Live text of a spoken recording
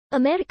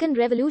American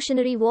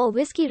Revolutionary War,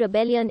 Whiskey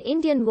Rebellion,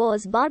 Indian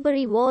Wars,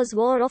 Barbary Wars,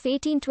 War of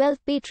 1812,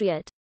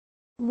 Patriot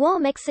War,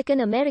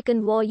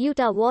 Mexican-American War,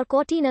 Utah War,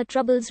 Cortina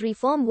Troubles,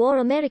 Reform War,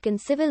 American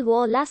Civil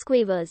War, Las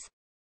Cuevas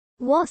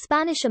War,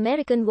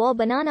 Spanish-American War,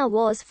 Banana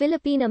Wars,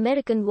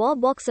 Philippine-American War,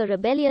 Boxer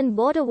Rebellion,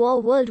 Border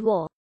War, World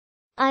War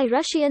I,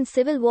 Russian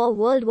Civil War,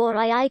 World War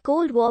II,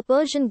 Cold War,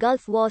 Persian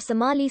Gulf War,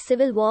 Somali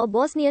Civil War,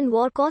 Bosnian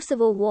War,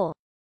 Kosovo War,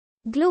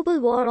 Global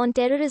War on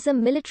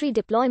Terrorism, Military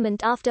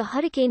Deployment after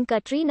Hurricane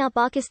Katrina,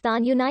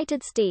 Pakistan,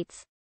 United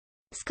States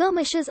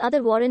Skirmishes.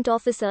 Other warrant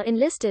officer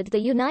enlisted. The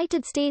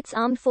United States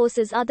Armed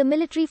Forces are the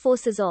military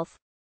forces of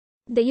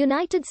the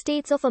United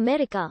States of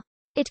America.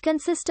 It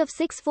consists of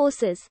 6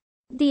 forces: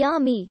 the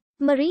Army,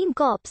 Marine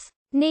Corps,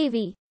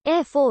 Navy,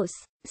 Air Force,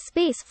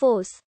 Space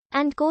Force,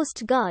 and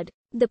Coast Guard.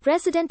 The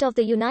President of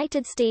the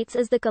United States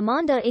is the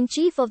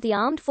Commander-in-Chief of the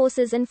Armed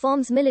Forces and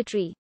forms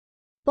military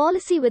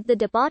policy with the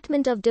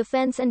Department of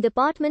Defense and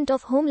Department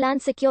of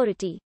Homeland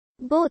Security,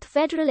 both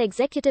federal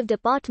executive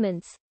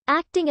departments,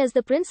 acting as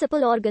the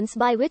principal organs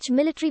by which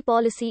military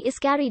policy is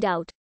carried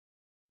out.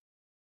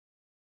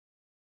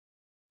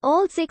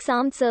 All 6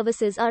 armed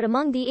services are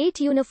among the 8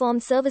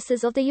 uniformed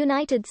services of the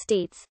United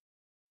States.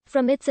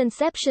 From its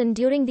inception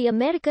during the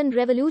American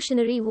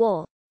Revolutionary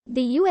War,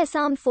 the U.S.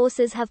 Armed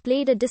Forces have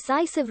played a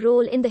decisive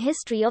role in the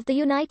history of the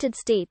United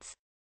States.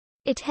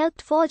 It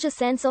helped forge a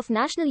sense of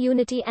national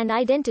unity and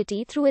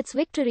identity through its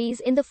victories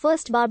in the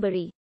First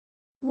Barbary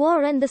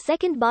War and the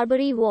Second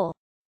Barbary War.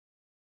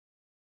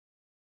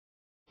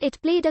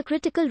 It played a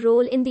critical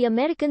role in the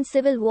American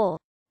Civil War,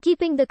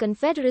 keeping the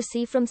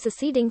Confederacy from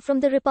seceding from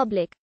the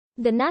Republic.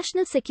 The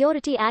National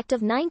Security Act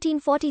of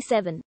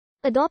 1947,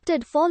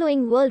 adopted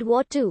following World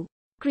War II,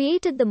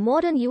 created the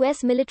modern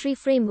U.S. military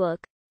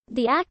framework.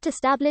 The act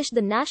established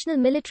the National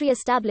Military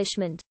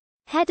Establishment,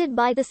 headed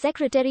by the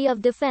Secretary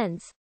of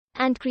Defense,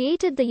 and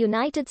created the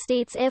United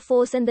States Air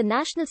Force and the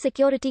National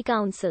Security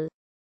Council.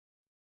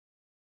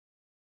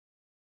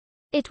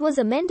 It was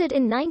amended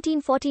in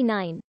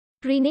 1949,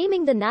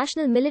 renaming the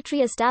National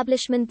Military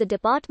Establishment the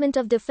Department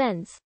of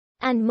Defense,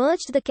 and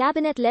merged the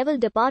cabinet-level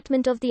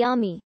Department of the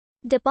Army,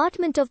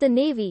 Department of the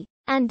Navy,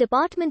 and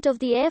Department of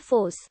the Air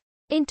Force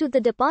into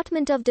the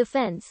Department of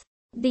Defense.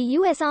 The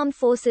U.S. Armed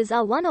Forces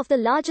are one of the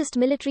largest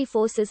military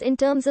forces in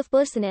terms of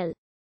personnel.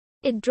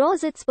 It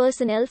draws its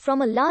personnel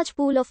from a large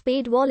pool of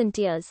paid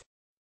volunteers.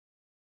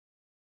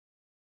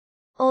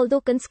 Although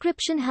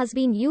conscription has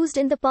been used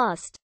in the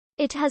past,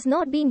 it has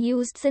not been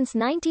used since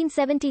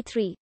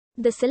 1973.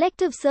 The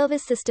Selective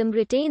Service System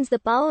retains the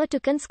power to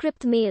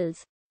conscript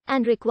males,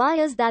 and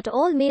requires that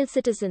all male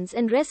citizens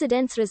and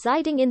residents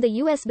residing in the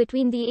U.S.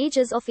 between the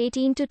ages of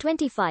 18 to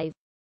 25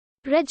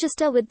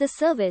 register with the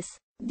service.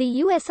 The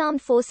U.S.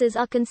 Armed Forces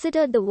are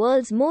considered the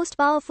world's most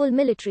powerful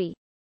military.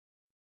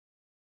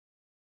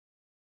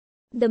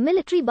 The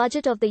military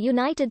budget of the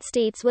United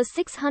States was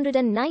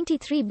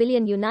 $693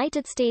 billion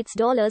United States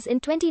dollars in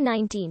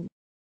 2019,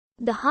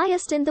 the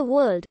highest in the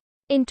world.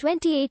 In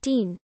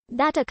 2018,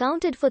 that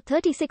accounted for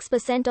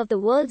 36% of the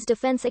world's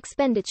defense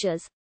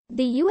expenditures.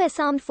 The U.S.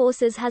 Armed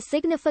Forces has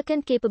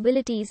significant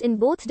capabilities in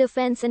both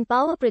defense and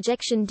power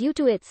projection due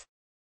to its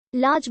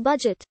large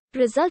budget,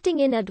 resulting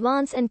in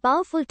advanced and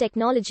powerful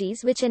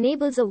technologies which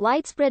enables a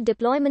widespread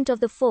deployment of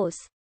the force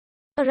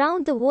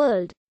around the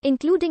world,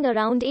 including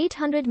around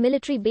 800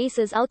 military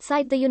bases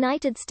outside the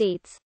United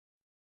States.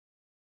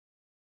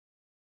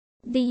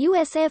 The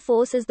U.S. Air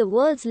Force is the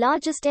world's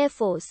largest air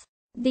force.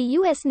 The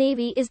U.S.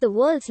 Navy is the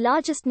world's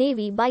largest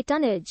navy by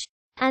tonnage,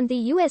 and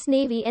the U.S.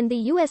 Navy and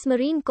the U.S.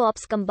 Marine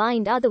Corps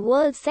combined are the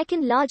world's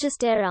second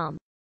largest air arm.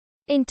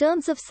 In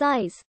terms of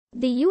size,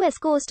 the U.S.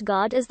 Coast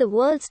Guard is the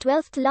world's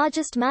 12th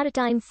largest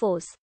maritime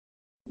force.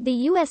 The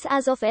U.S.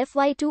 as of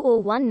FY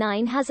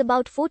 2019 has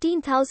about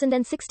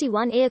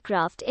 14,061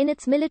 aircraft in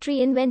its military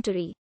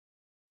inventory.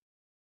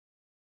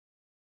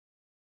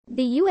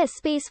 The U.S.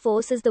 Space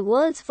Force is the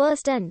world's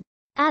first and,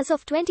 as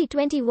of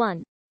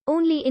 2021,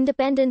 only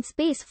independent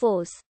space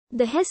force.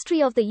 The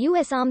history of the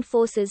U.S. Armed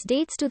Forces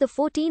dates to the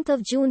 14th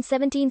of June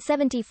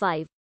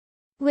 1775,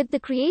 with the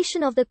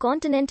creation of the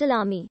Continental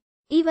Army.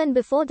 Even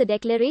before the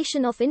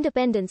Declaration of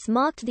Independence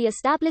marked the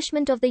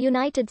establishment of the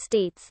United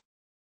States.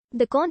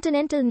 The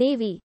Continental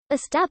Navy,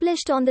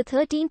 established on the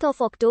 13th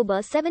of October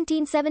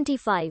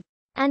 1775,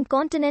 and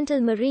Continental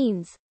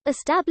Marines,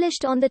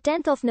 established on the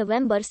 10th of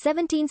November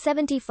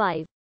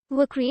 1775,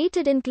 were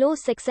created in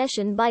close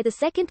succession by the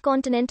Second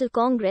Continental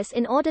Congress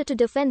in order to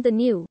defend the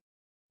new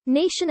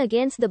nation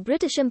against the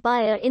British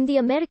Empire in the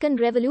American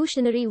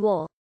Revolutionary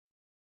War.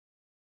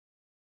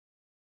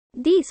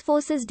 These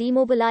forces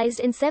demobilized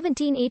in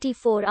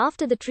 1784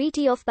 after the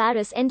Treaty of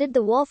Paris ended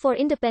the War for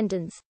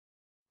Independence.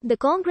 The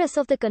Congress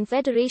of the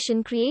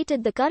Confederation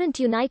created the current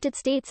United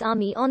States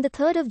Army on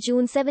 3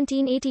 June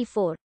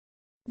 1784.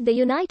 The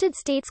United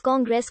States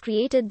Congress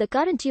created the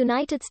current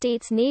United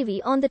States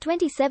Navy on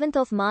 27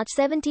 March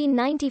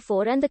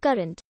 1794 and the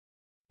current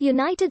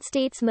United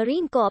States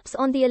Marine Corps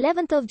on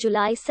 11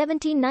 July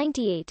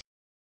 1798.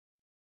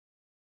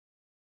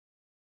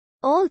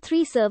 All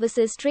three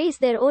services trace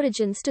their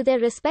origins to their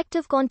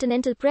respective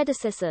continental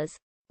predecessors.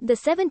 The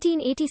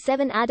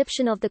 1787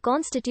 adoption of the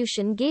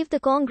Constitution gave the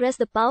Congress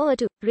the power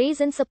to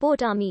raise and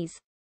support armies,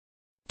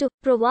 to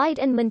provide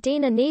and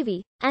maintain a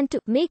navy, and to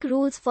make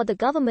rules for the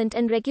government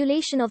and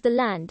regulation of the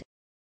land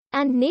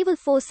and naval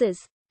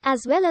forces,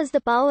 as well as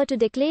the power to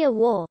declare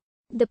war.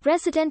 The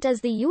President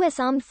as the U.S.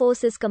 Armed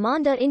Forces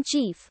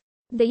Commander-in-Chief.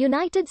 The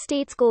United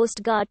States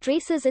Coast Guard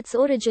traces its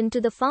origin to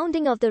the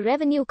founding of the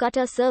Revenue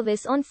Cutter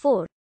Service on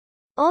 4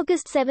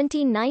 August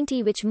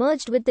 1790, which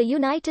merged with the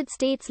United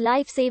States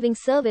Life-Saving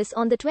Service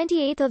on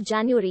 28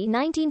 January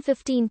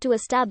 1915 to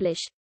establish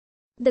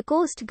the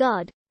Coast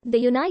Guard. The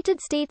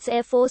United States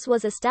Air Force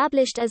was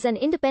established as an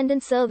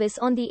independent service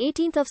on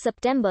 18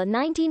 September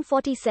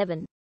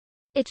 1947.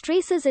 It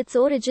traces its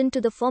origin to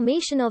the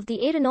formation of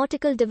the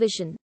Aeronautical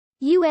Division,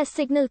 U.S.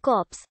 Signal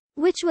Corps,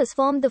 which was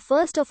formed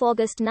 1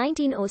 August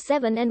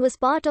 1907 and was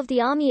part of the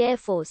Army Air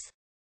Force.